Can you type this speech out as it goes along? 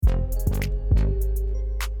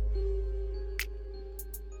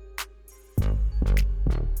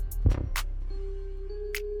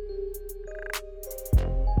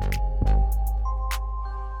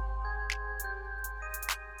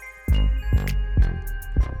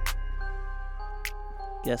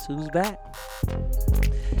Guess who's back?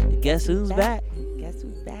 Guess who's back? Guess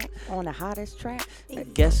who's back on the hottest track?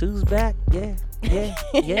 Guess who's back? Yeah.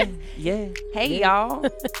 Hey, y'all.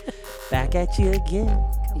 Back at you again.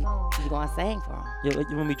 Come on. You gonna sing for him?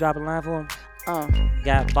 You want me to drop a line for him?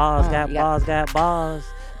 Got balls. Got balls.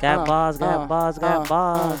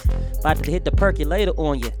 About to hit the percolator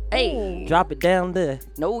on you. Hey. Drop it down there.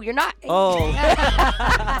 No, you're not. Oh.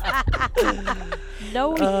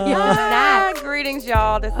 No, you're not. Greetings,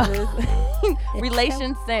 y'all. This is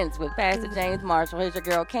RelationSENSE with Pastor James Marshall. Here's your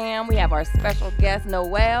girl, Cam. We have our special guest,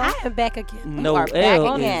 Noel. I am back again. Noel is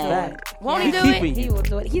back. Won't he do it? He will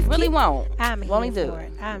do it. He really won't. I'm Won't he here do for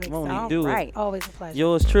it? I'm excited. Won't he do it? Right. Always a pleasure.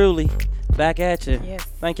 Yours truly, back at you. Yes.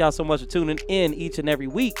 Thank y'all so much for tuning in each and every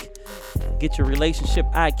week. Get your relationship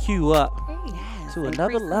IQ up Yes, to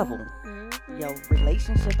another increasing level. Your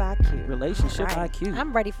relationship IQ. Relationship Right. IQ.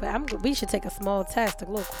 I'm ready for. We should take a small test, a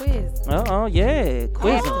little quiz. Yeah.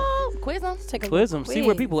 Quiz them. Oh, quiz them. Take a Quiz little them. See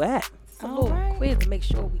where people at. A little quiz to make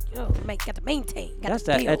sure we got to maintain. That's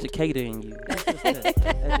that educator in you. That's just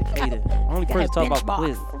that educator. Only person talking about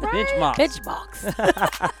quiz. Benchmarks.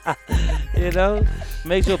 Benchmarks.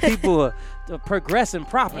 Make sure people are progressing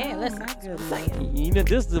properly. Yeah, listen. That's what I'm saying. You know,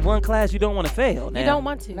 this is the one class you don't want to fail. You don't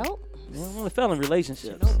want to. Nope. You don't want to fail in relationships.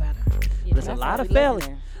 You know better. There's a lot of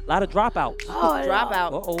failing. A lot of dropouts.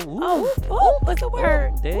 Dropout. What's the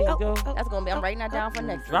word? There you go. That's going to be, I'm writing that down for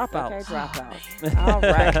next week. Dropouts. Okay, dropouts. All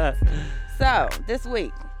right. So, this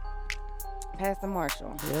week, Pastor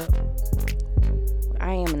Marshall, Yep.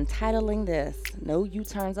 I am entitling this, No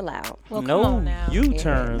U-Turns Allowed. Well, No come on now.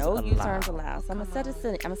 U-turns No allowed. U-turns allowed. So, I'm going to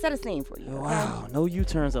set a scene for you. Okay? Wow. No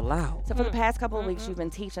U-turns allowed. So, for the past couple of weeks, you've been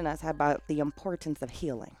teaching us about the importance of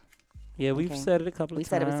healing. Yeah, we've said it a couple of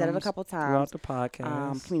times. We said it a couple times. Throughout the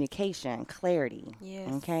podcast. Communication, clarity.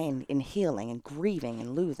 Yes. Okay, and healing and grieving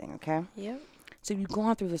and losing, okay? Yep. So you've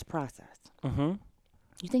gone through this process. Mm-hmm.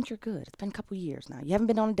 You think you're good. It's been a couple years now. You haven't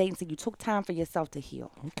been on a date and so you took time for yourself to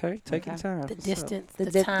heal. Okay, take your time. The What's distance, The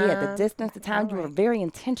the time. Yeah, the distance, the time. You were very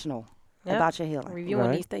intentional about your healing. Reviewing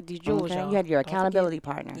Right. these things, these jewels, Okay? y'all. You had your Don't accountability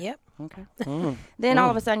partner. forget. Yep. Okay. up? Then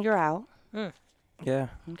all of a sudden you're out. Yeah.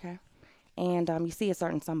 Okay. And you see a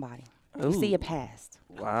certain somebody. You Ooh. see your past.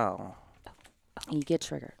 Wow. And you get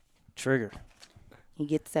triggered. Trigger. You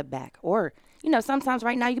get set back. Or, sometimes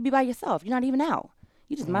right now you could be by yourself. You're not even out.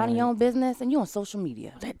 You just minding your own business and you're on social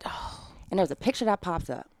media. And there's a picture that pops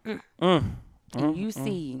up. And you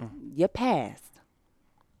see your past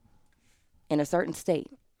in a certain state.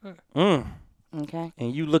 Okay.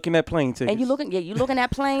 And you looking at plane tickets. And you looking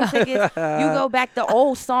at plane tickets. You go back, the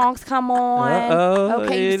old songs come on.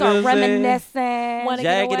 Okay, you start reminiscing.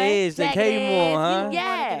 Jagged Edge, they came on, huh?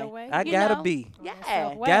 Yeah. I gotta be.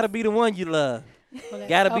 Yeah. Gotta be the one you love.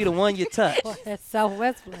 Gotta be the one you touch. That's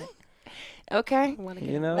Southwest flag. Okay.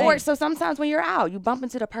 Or so sometimes when you're out, you bump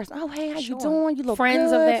into the person. Oh, hey, how you doing? You look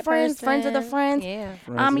friends good. of that friends of the person. friends.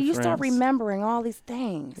 Yeah. You start remembering all these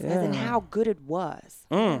things as in how good it was.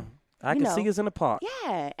 I can see us in the park.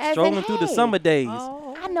 Yeah. As Strolling in, through the hey, summer days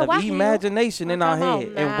I know of I heal. imagination in our Come on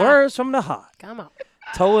head now. and words from the heart Come on.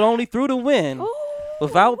 told only through the wind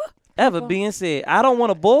without ever being said. I don't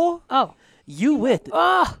want a bull. Oh. You with it.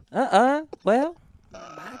 Oh. Well.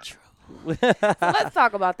 Not true. So let's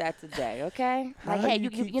talk about that today, okay? How Like, do hey, you you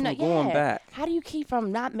keep you know, from going yeah. back? How do you keep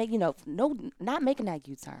from not making, not making that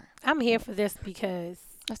U-turn? I'm here for this because,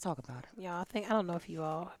 Let's talk about it. y'all, I don't know if you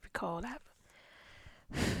all recall that.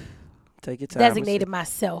 Take your time. Designated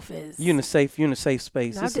myself as. You're in a safe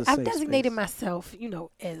space. No, This is a I've safe designated space. myself,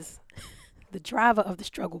 as the driver of the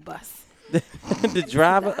struggle bus. The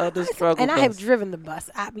driver of the struggle And bus. I have driven the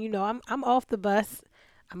bus. I'm off the bus.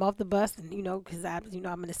 I'm off the bus, and because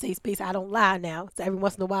I'm in a safe space. I don't lie now. So every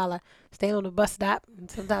once in a while, I stay on the bus stop, and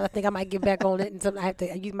sometimes I think I might get back on it, and sometimes I have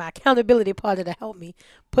to use my accountability partner to help me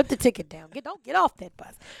put the ticket down. Don't get off that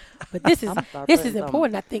bus. But this is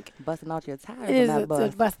important. I think Busting out your tires it is on that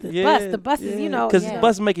bus. the bus. The bus is because the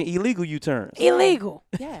bus is making illegal U-turns. illegal.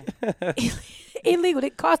 Yeah. Illegal.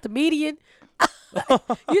 It cost a median.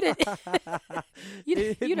 You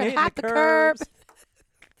didn't hop the curbs.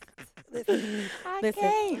 I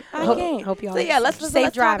can't. Hope y'all. So yeah, let's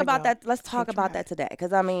talk driving, about y'all. that. Let's talk about that today,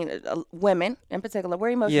 because women in particular, we're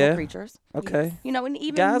emotional creatures. Okay. And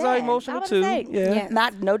even Guys are men, emotional I would too. say, Yeah.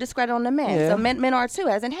 no discredit on the men. Yeah. So men are too.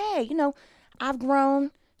 As in, hey, I've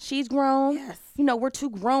grown, she's grown. Yes. We're two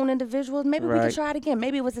grown individuals. Maybe we Right. could try it again.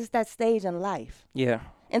 Maybe it was just that stage in life. Yeah.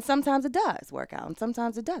 And sometimes it does work out, and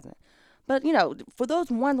sometimes it doesn't. But for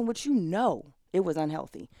those ones in which it was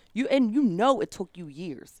unhealthy, it took you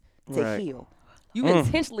years to heal. You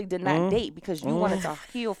intentionally did not date because you wanted to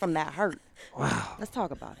heal from that hurt. Wow. Let's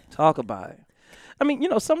talk about it. Talk about it. I mean,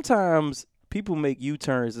 sometimes people make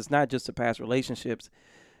U-turns. It's not just to past relationships,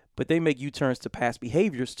 but they make U-turns to past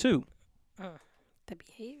behaviors too. The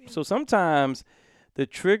behavior. So sometimes the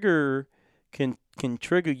trigger can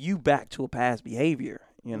trigger you back to a past behavior.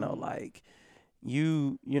 Like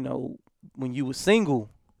when you were single,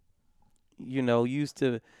 used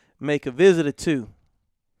to make a visit or two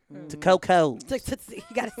to Coco. You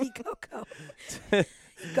gotta see Coco.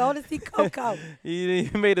 Go to see Coco. You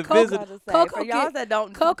made a Coco. visit. Coco For y'all that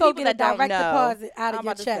don't, Coco people get a that don't direct know, deposit out of I'm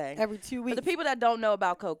your about to check say. every 2 For weeks. the people that don't know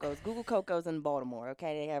about Coco's, Google Coco's in Baltimore.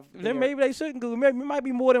 Okay, they have. Then maybe they shouldn't Google. Maybe it might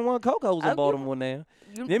be more than one Coco's in Baltimore now.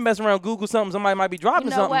 They mess around, Google something. Somebody might be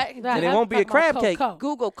dropping something, and it won't be a crab cake.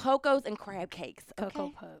 Google Coco's and crab cakes. Okay?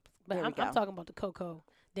 Cocoa Pubs. But I'm talking about the Cocoa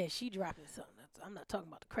that she dropping something. I'm not talking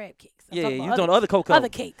about the crab cakes. Yeah, you're talking other Cocoa. Other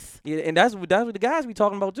cakes. Yeah, and that's what the guys be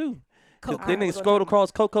talking about too. Then they scrolled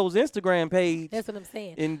across Coco's Instagram page. That's what I'm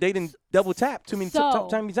saying. And they didn't double tap too many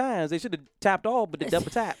times. They should have tapped all, but they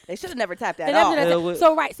double tap. They should have never tapped at all.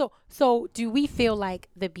 So do we feel like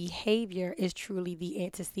the behavior is truly the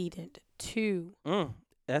antecedent to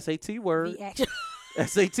SAT word. the action?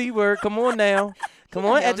 SAT word. Come on now. Come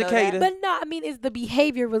on, educator. But no, I mean, is the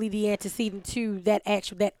behavior really the antecedent to that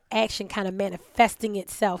action kind of manifesting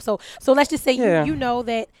itself? So let's just say you know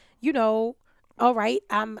that all right,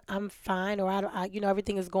 I'm fine, or I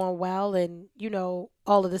everything is going well, and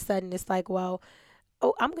all of a sudden it's like, well,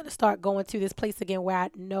 I'm gonna start going to this place again where I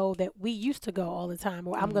know that we used to go all the time,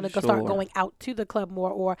 or I'm gonna start going out to the club more,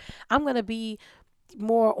 or I'm gonna be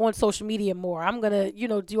more on social media more. I'm gonna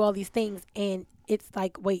do all these things, and it's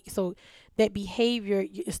like, wait, so that behavior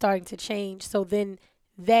is starting to change. So then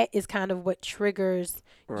that is kind of what triggers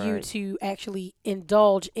you to actually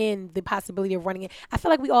indulge in the possibility of running it. I feel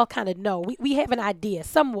like we all kind of know. We have an idea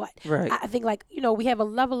somewhat. Right. I think we have a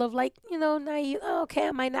level of naive. Oh, okay,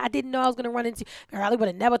 I didn't know I was going to run into. Girl, I would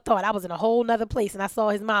have never thought I was in a whole nother place and I saw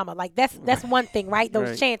his mama. Like that's one thing, right?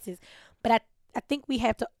 Those chances. But I think we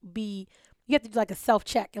have to be. You have to do like a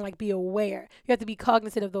self-check and like be aware. You have to be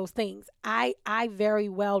cognizant of those things. I very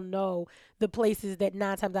well know the places that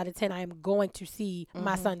 9 times out of 10 I am going to see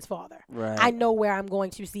my son's father. Right. I know where I'm going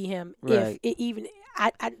to see him. Right. If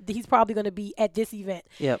he's probably going to be at this event.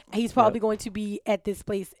 Yep. He's probably going to be at this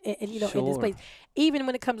place and in this place. Even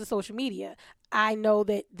when it comes to social media, I know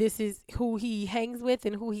that this is who he hangs with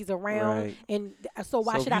and who he's around. Right. And so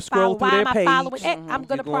why should I follow? Why am I page, following? I'm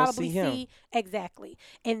going to probably see exactly.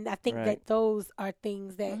 And I think that those are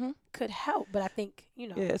things that could help. But I think,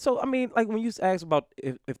 Yeah. So, I mean, like when you ask about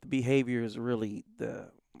if the behavior is really the,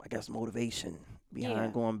 I guess, motivation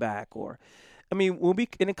behind going back, or, I mean,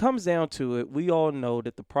 and it comes down to it, we all know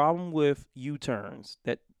that the problem with U-turns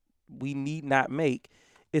that we need not make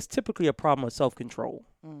is typically a problem of self-control.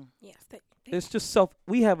 Yes. It's just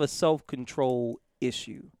we have a self-control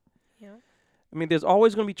issue. Yeah. I mean, there's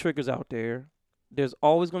always going to be triggers out there. There's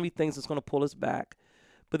always going to be things that's going to pull us back.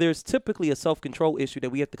 But there's typically a self-control issue that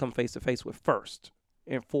we have to come face to face with first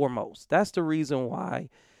and foremost. That's the reason why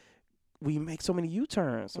we make so many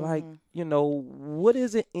U-turns. Like, what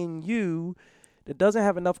is it in you that doesn't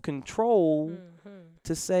have enough control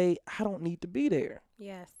to say, I don't need to be there?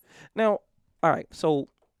 Yes. Now, all right, so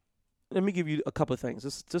let me give you a couple of things.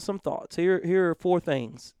 Just some thoughts. Here are 4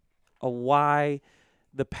 things of why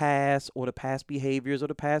the past or the past behaviors or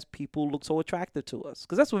the past people look so attractive to us.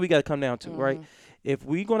 Because that's what we got to come down to, right? If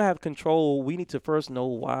we're going to have control, we need to first know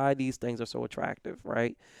why these things are so attractive,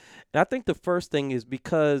 right? And I think the first thing is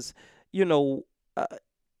because,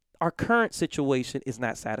 our current situation is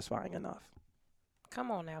not satisfying enough.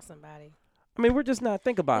 Come on now, somebody. I mean, we're just not,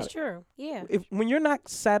 think about it. It's true, yeah. When you're not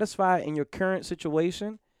satisfied in your current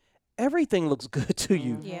situation, everything looks good to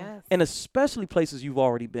you. Yes. And especially places you've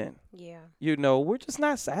already been. Yeah. We're just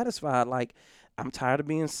not satisfied. Like, I'm tired of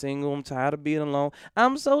being single. I'm tired of being alone.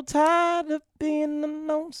 I'm so tired of being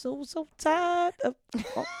alone. So tired of...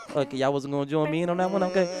 Okay, y'all wasn't going to join me in on that one?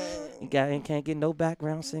 Okay. You can't get no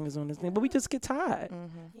background singers on this thing. But we just get tired.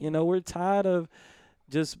 We're tired of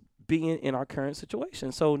just being in our current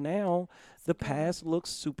situation. So now the past looks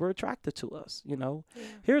super attractive to us,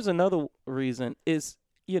 Here's another reason is...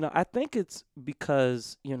 I think it's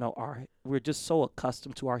because, we're just so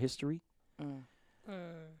accustomed to our history.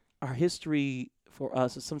 Our history for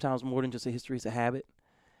us is sometimes more than just a history, it's a habit.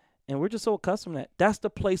 And we're just so accustomed to that. That's the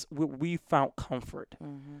place where we found comfort.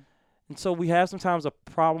 And so we have sometimes a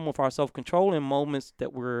problem with our self-control in moments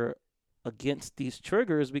that we're against these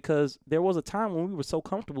triggers because there was a time when we were so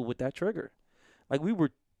comfortable with that trigger. Like we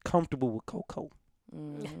were comfortable with Coco.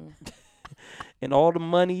 And all the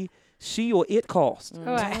money she or it cost.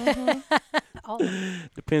 All of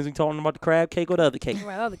it. Depends on talking about the crab cake or the other cake.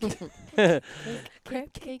 Right, other cake.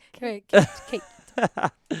 Crab cake, cake.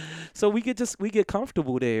 So we get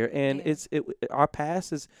comfortable there, and our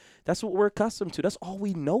past is that's what we're accustomed to. That's all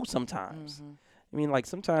we know sometimes. I mean, like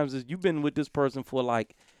sometimes you've been with this person for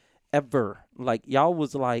like ever. Like y'all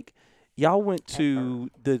went to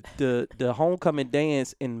the homecoming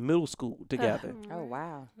dance in middle school together. Oh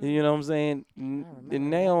wow. You know what I'm saying?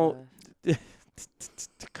 And now that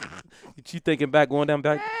you thinking back, going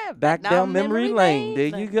back down memory lane.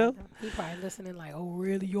 There you go. He probably listening like, oh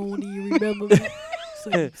really, you don't even remember me? So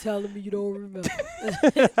you telling me you don't remember?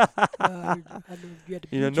 I know you had the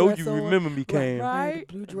blue dress you on. remember me, Cam. Right.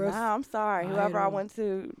 Blue dress. Nah, I'm sorry. Whoever I Right on. went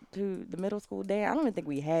to the middle school dance, I don't even think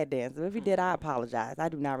we had dance. If you did, I apologize. I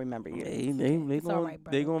do not remember you. It's all right,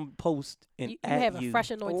 they brother. gonna post and You at have you. a fresh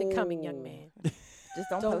anointing coming, young man. Just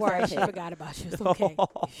don't Don't post worry, that she shit. forgot about you. It's okay.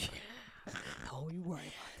 Don't you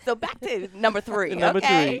worry. So back to number 3. Number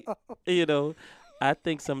okay? 3. I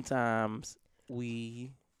think sometimes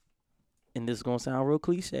we, and this is gonna sound real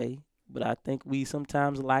cliche, but I think we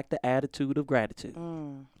sometimes lack the attitude of gratitude.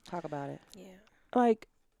 Talk about it. Yeah. Like,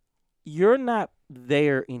 you're not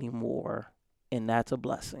there anymore, and that's a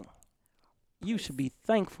blessing. You should be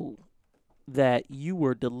thankful that you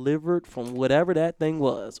were delivered from whatever that thing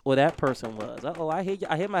was or that person was. I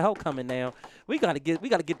hear my help coming now. We gotta get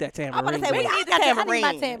that tambourine. I'm gonna say we going. need the I need my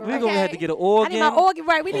tambourine. tambourine. We're gonna have to get an organ. I need my organ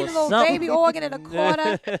right. We need or a little something. baby organ in the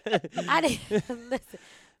corner. I need listen.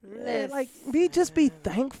 Yeah, like just be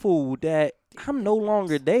thankful that I'm no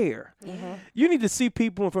longer there. You need to see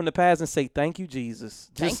people from the past and say, thank you, Jesus.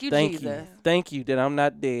 Just Thank you, Jesus. Thank you that I'm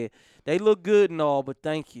not dead. They look good and all, but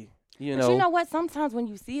thank you. But you know what? Sometimes when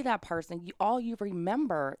you see that person, all you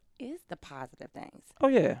remember is the positive things. Oh,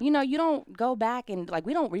 yeah. You don't go back and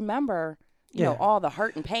we don't remember, you know, all the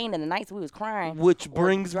hurt and pain and the nights we was crying. Which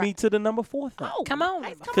brings me to the number 4 thing. Oh, Come on.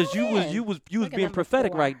 Because you was Look at being number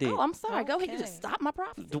prophetic 4. right there. Oh, I'm sorry. Go ahead. You Okay. just stop my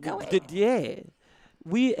prophecy. Go ahead. Yeah.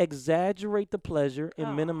 We exaggerate the pleasure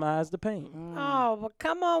and minimize the pain. Oh, well,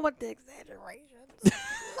 come on with the exaggerations.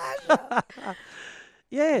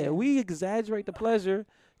 Yeah, we exaggerate the pleasure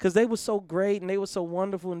because they were so great and they were so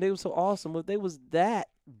wonderful and they were so awesome. If they was that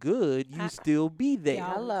good, you still be there.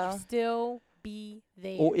 Y'all Hello. still be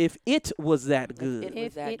there. Or if it was that good. it was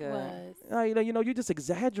if that it good. was. You just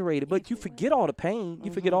exaggerate it, but you forget all the pain.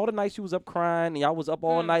 You forget all the nights you was up crying and y'all was up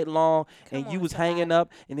all night long and Come you on, was hanging somebody.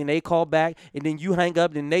 up and then they call back and then you hang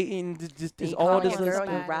up and just You all call this. your girl,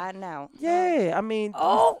 other you stuff. riding out. Yeah, I mean,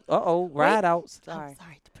 Oh. ride outs. Sorry. I'm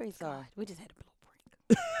sorry. Praise Sorry. God. We just had a blow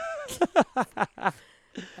break.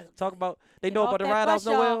 Talk about they Get know off about the that ride bus, outs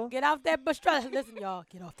so y'all. well. Get off that bus. Listen, y'all.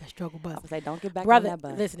 Get off that struggle bus. I say don't get back Brother, on that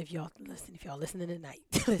bus. listen, if y'all listening tonight,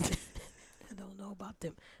 listen, I don't know about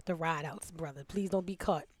the ride outs, brother. Please don't be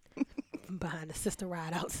caught behind the sister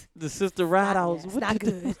ride outs. The sister ride outs. It's What not you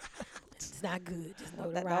do? good. It's not good. Just know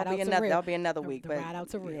the That'll ride be outs are another. real. That'll be another The- week. the but ride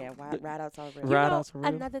outs are real. Yeah, ride outs are real. You Ride know, outs are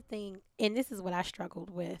real. another thing, and this is what I struggled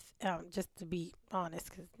with, just to be honest,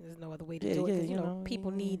 because there's no other way to Yeah, do it. yeah, Because you know,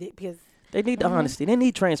 people need it. Because They need the honesty. They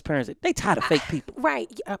need transparency. They tired of fake people. right,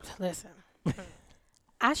 listen,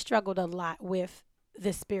 I struggled a lot with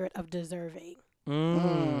the spirit of deserving.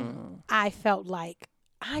 I felt like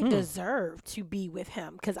I deserve to be with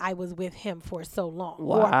him because I was with him for so long,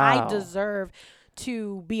 or I Wow. deserve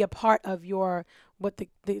to be a part of your what the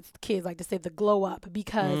kids like to say, the glow up,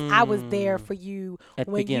 because I was there for you At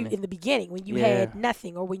the when beginning. you in the beginning, when you Yeah. had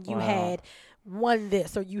nothing, or when you Wow. had won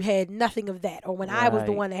this, or you had nothing of that, or when I was the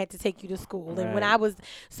Right. one that had to take you to school, and when Right. I was,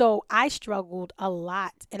 so I struggled a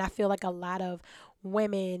lot, and I feel like a lot of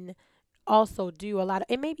women also do a lot of,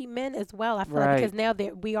 and maybe men as well. I feel like Right. because now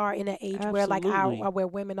that we are in an age where like Absolutely. where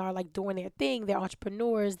women are like doing their thing, they're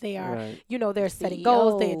entrepreneurs, they are Right. they're setting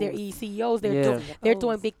goals, they're CEOs. CEOs, they're Yeah. they're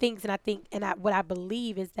doing big things, and I think what I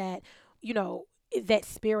believe is that that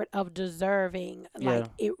spirit of deserving, like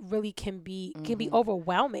it really can be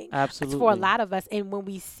overwhelming Absolutely. for a lot of us. And when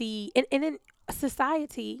we see and in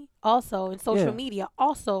society also, and social Yeah. media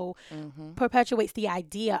also perpetuates the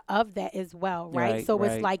idea of that as well, right? Right, So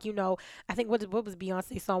right. it's like, I think what was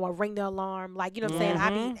Beyonce's song, what, Ring the Alarm, like, you know what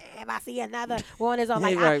I'm saying? If I see another one is on,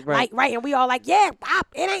 like, Right. and we all like, yeah,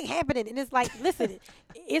 it ain't happening. And it's like, listen,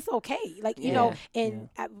 it's okay. Like, and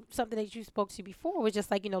something that you spoke to before was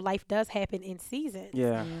just like, life does happen in seasons.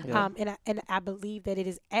 Yeah. yeah. And I believe that it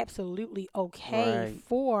is absolutely okay Right.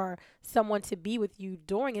 for someone to be with you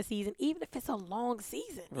during a season, even if it's a long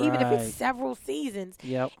season, even if Right. it's several seasons.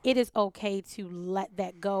 Yep. It is okay to let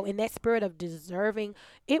that go, and that spirit of deserving,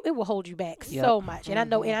 it will hold you back Yep. so much. And I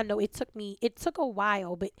know it took a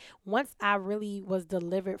while, but once I really was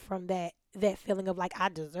delivered from that, that feeling of like I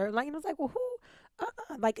deserve. Like, and it's like, well, who?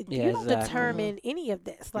 Like Yeah, you don't exactly. determine any of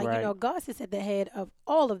this. Like, Right. God sits at the head of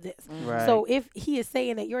all of this. Right. So if he is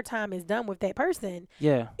saying that your time is done with that person,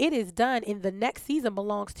 Yeah. it is done, and the next season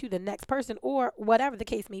belongs to the next person or whatever the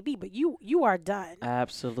case may be. But you are done.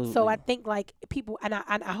 Absolutely. So I think like people, and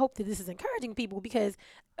I hope that this is encouraging people, because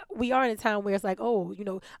we are in a time where it's like, oh,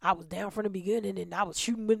 I was down from the beginning and I was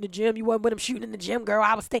shooting in the gym. You wasn't with him shooting in the gym, girl.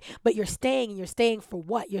 I was staying, but you're staying, and you're staying for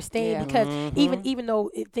what? You're staying Yeah. because Mhm. even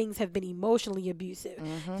though things have been emotionally abusive,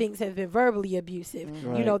 things have been verbally abusive.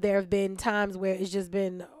 Right. There have been times where it's just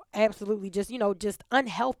been absolutely just just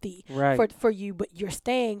unhealthy Right. for you, but you're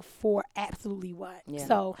staying for absolutely what? Yeah.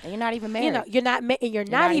 So And you're not even married. you're not and you're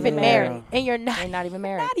not not even even married, married. and you're You're not even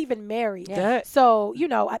married. not even married. Yeah. That So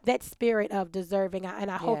that spirit of deserving,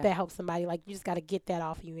 and I hope Yeah. that helps somebody. Like, you just got to get that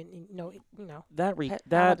off you, and that re- I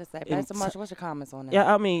that want to say, in- Pastor Marshall, what's your comments on that?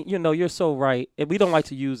 Yeah, I mean, you're so right. And we don't like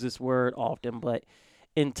to use this word often, but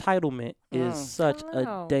entitlement is such a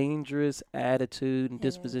Wow. dangerous attitude and It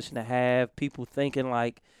is. disposition to have. People thinking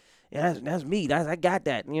like, yeah, that's me. I got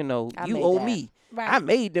that. I you made owe that. me. right. I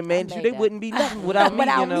made them, man. made They that. wouldn't be nothing without me.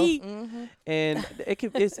 Without me. Mm-hmm. And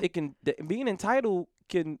being entitled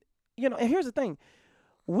can, and here's the thing.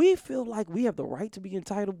 We feel like we have the right to be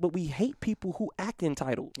entitled, but we hate people who act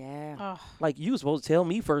entitled. Yeah. Oh, Like, you supposed to tell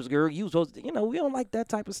me first, girl. You supposed to, we don't like that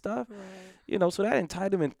type of stuff. right. So that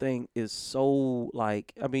entitlement thing is so,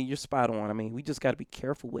 like, I mean, you're spot on. I mean, we just got to be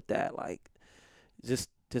careful with that. Like, just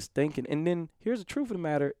thinking. And then here's the truth of the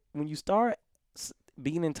matter. When you start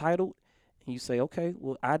being entitled and you say, okay,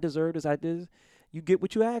 well, I deserve this, you get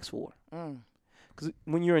what you ask for. Mm. Because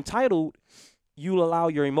when you're entitled, you'll allow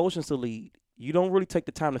your emotions to lead. You don't really take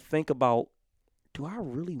the time to think about, do I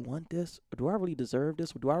really want this? Or do I really deserve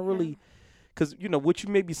this? Or do I really? Because, what you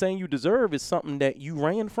may be saying you deserve is something that you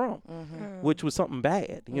ran from, Mm-hmm. which was something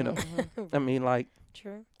bad, I mean, like,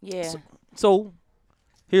 True. Yeah. so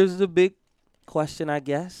here's the big question, I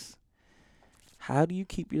guess. How do you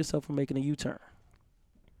keep yourself from making a U-turn?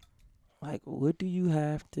 Like, what do you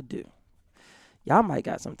have to do? Y'all might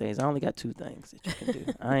got some things. I only got 2 things that you can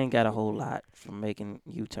do. I ain't got a whole lot from making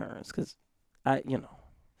U-turns because Yeah.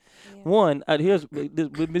 one,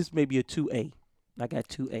 this may be a 2A. I got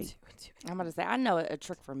 2A. I'm going to say, I know a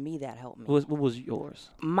trick for me that helped me. What was yours?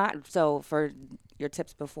 So for your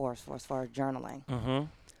tips before, as far as journaling, Mm-hmm.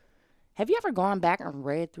 have you ever gone back and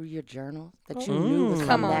read through your journals that you Mm. knew was Come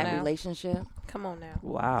from on that now. relationship? Come on now.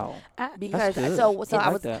 Wow. Because good. so I I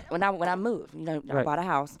like was that. when I moved, I Right. bought a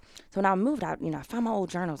house. So when I moved, I found my old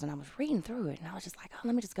journals and I was reading through it, and I was just like, oh,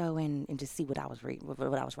 let me just go in and just see what I was reading, what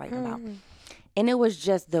I was writing about. And it was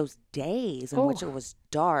just those days in which it was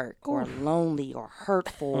dark or lonely or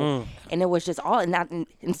hurtful, and it was just all and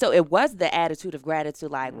so it was the attitude of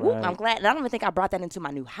gratitude, like, whoop, I'm Right. glad. And I don't even think I brought that into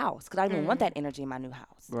my new house because I didn't even want that energy in my new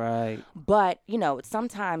house. Right. But,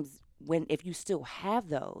 sometimes if you still have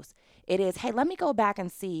those, it is, hey, let me go back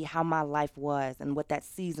and see how my life was and what that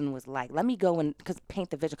season was like. Let me go and paint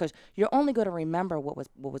the vision, because you're only going to remember what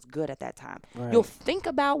was good at that time. Right. You'll think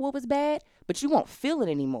about what was bad, but you won't feel it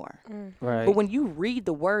anymore. Right. But when you read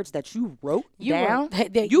the words that you wrote down,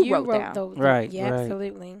 that you wrote down. those. Right, Yeah, right.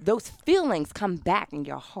 absolutely. those feelings come back in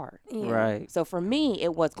your heart. Yeah. Right. So for me,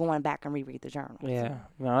 it was going back and reread the journal. Yeah.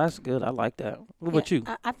 No, that's good. I like that. What about you?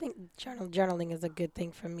 I think journaling is a good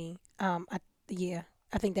thing for me.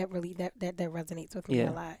 I think that really that resonates with me Yeah.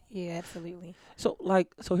 a lot. Yeah, absolutely. So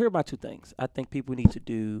here are my 2 things I think people need to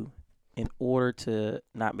do in order to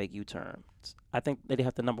not make U-turns. I think that they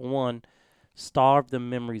have to, number 1, starve the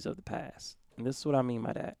memories of the past. And this is what I mean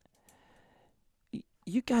by that.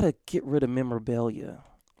 You got to get rid of memorabilia.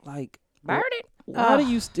 Like, Burn it. why do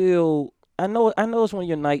you still, I know it's one of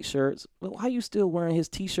your night shirts, but why are you still wearing his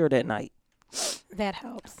T-shirt at night? That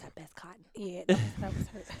helps. That best cotton. Yeah, that was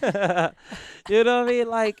her. You know what I mean?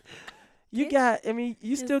 Like, you It's-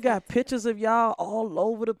 you still got pictures of y'all all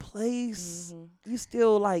over the place. Mm-hmm.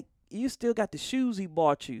 You still got the shoes he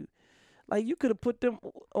bought you. Like, you could have put them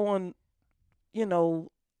on,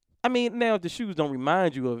 I mean, now if the shoes don't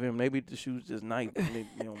remind you of him, maybe the shoes just nice. They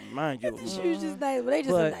don't remind you of The him. shoes just nice, but they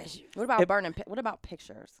just But- a nice shoe. What about burning? What about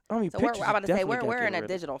pictures? I mean, So pictures I'm about to say definitely gotta we're get in a rid of.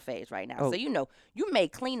 digital phase right now. Oh. So you may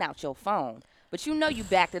clean out your phone, but you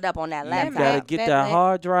backed it up on that You laptop. gotta get that that Mac-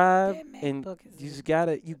 hard drive, that and MacBook is you just- just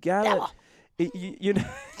gotta, you know,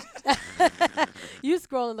 You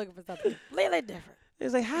scrolling looking for something completely different.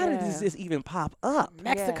 it's like, how did Yeah. this even pop up?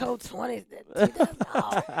 Mexico 20.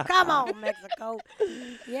 Oh, come on, Mexico.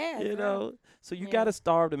 Yeah. You girl. know, so you Yeah. gotta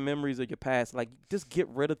starve the memories of your past. Like, just get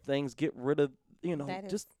rid of things. Get rid of, That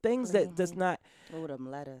is just things that's not. Ooh, them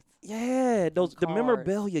letters. Yeah, the cards.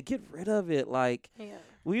 memorabilia. Get rid of it. Like, Yeah.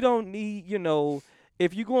 We don't need,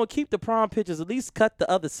 if you're going to keep the prom pictures, at least cut the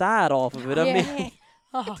other side off of it. I mean,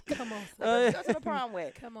 Oh, come on. Go to the prom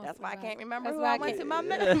with. Come on. That's why I somebody. can't remember That's who why I went can't- to my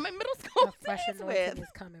middle school A fresh dance anointing with. is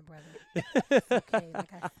coming, brother. It's okay, like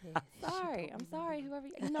I said. Sorry, I'm sorry. Whoever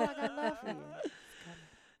you know, I got love for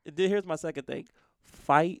you. Here's my second thing.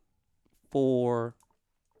 Fight for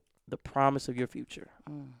the promise of your future.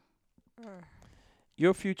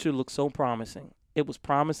 Your future looks so promising. It was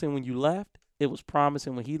promising when you left. It was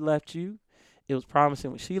promising when he left you. It was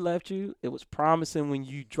promising when she left you. It was promising when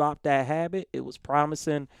you dropped that habit. It was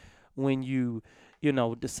promising when you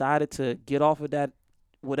decided to get off of that,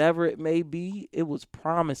 whatever it may be. It was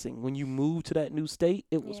promising when you moved to that new state.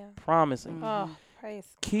 It was promising. Oh, praise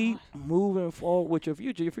Keep moving forward with your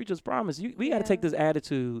future. Your future's promised. We got to take this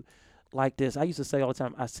attitude like this. I used to say all the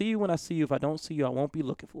time, I see you when I see you. If I don't see you, I won't be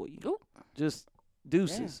looking for you. Ooh. Just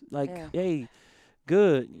deuces. Yeah. Hey,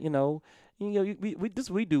 good, this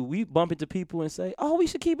we do. We bump into people and say, "Oh, we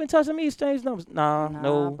should keep in touch and me exchange numbers."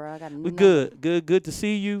 No. Bro, I got We good to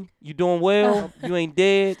see you. You doing well. You ain't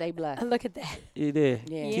dead. Stay blessed. Look at that. You there.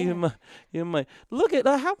 Yeah. Keep in mind. Look at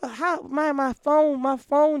how my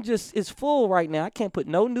phone just is full right now. I can't put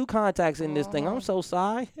no new contacts in this thing. I'm so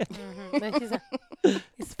sorry.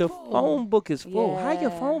 It's The full. phone book is full. How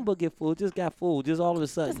your Yeah. phone book get full? It just got full just all of a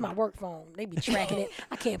This sudden. is my work phone. They be tracking it.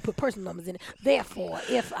 I can't put personal numbers in it. Therefore,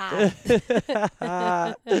 if I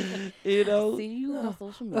See you on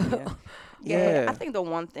social media. Yeah. I think the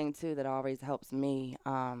one thing too that always helps me,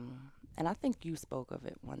 and I think you spoke of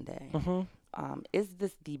it one day, is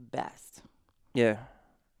this the best? Yeah.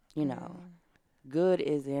 Good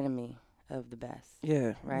is the enemy of the best.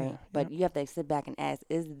 Yeah. Right? Yeah. But you have to sit back and ask,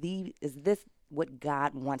 is this what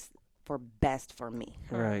God wants for best for me?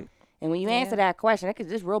 Right. And when you answer that question, it's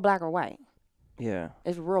just real black or white. Yeah.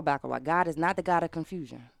 It's real black or white. God is not the God of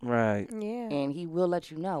confusion. Right. yeah. And he will let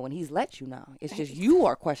you know. And he's let you know. It's just you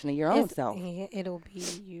are questioning your own self. It'll be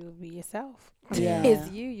you be yourself. Yeah. It's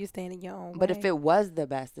you stand in your own But way. if it was the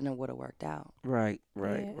best, then it would have worked out. Right. Yeah,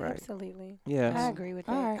 Right. Absolutely. Yeah. I agree with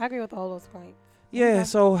that. All right. I agree with all those points. Yeah.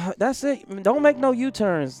 So that's it. Don't make no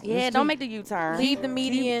U-turns. Yeah, Just don't make the U-turn. Leave the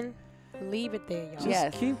median. Leave it there, y'all. Just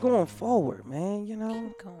Yes. keep going forward, man. Keep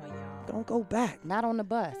going, y'all. Don't go back. Not on the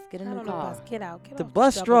bus. Get a Not new on the car. bus. Get out. Get The off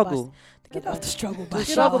bus the struggle. Get off the struggle bus.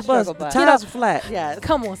 The struggle y'all. bus. struggle The bus. tires are flat. Yes.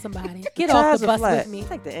 Come on, somebody. Get The off tires the are bus flat. with me.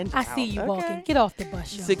 Take the engine I see you out. walking. Okay. Get off the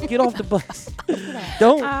bus, y'all. Get off the bus. Get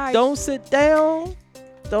off. Don't sit down.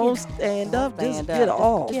 Don't Get off. stand up. Just Stand get up.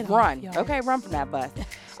 off. Get off, Run. y'all. Okay, run from that bus.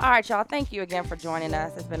 All right, y'all. Thank you again for joining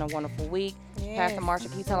us. It's been a wonderful week. Yes. Pastor Marsha,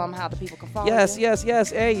 can you tell them how the people can follow Yes, you? yes.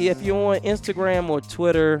 Hey, if you're on Instagram or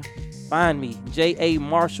Twitter, find me, J.A.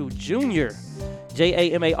 Marshall Jr.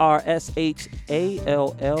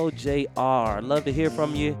 JAMARSHALLJR. Love to hear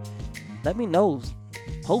from you. Let me know.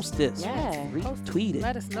 Post this. Yeah. Retweet it.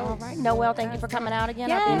 Let us know. All right. Noel, thank you for coming out again.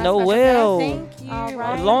 Yes. Our big Noel. Thank you. All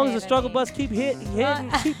right. As long as the struggle bus keep hitting,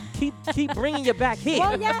 keep bringing you back here.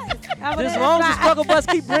 Well, yes. As long as the struggle bus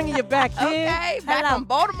keep bringing you back here. Okay, back Hello. from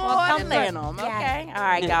Baltimore Well, to come Atlanta. first. Okay. Yes. All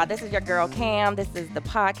right, y'all. This is your girl, Cam. This is the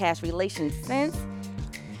podcast RelationSENSE,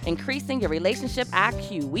 increasing your relationship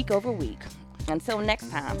IQ week over week. Until next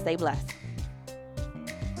time, stay blessed.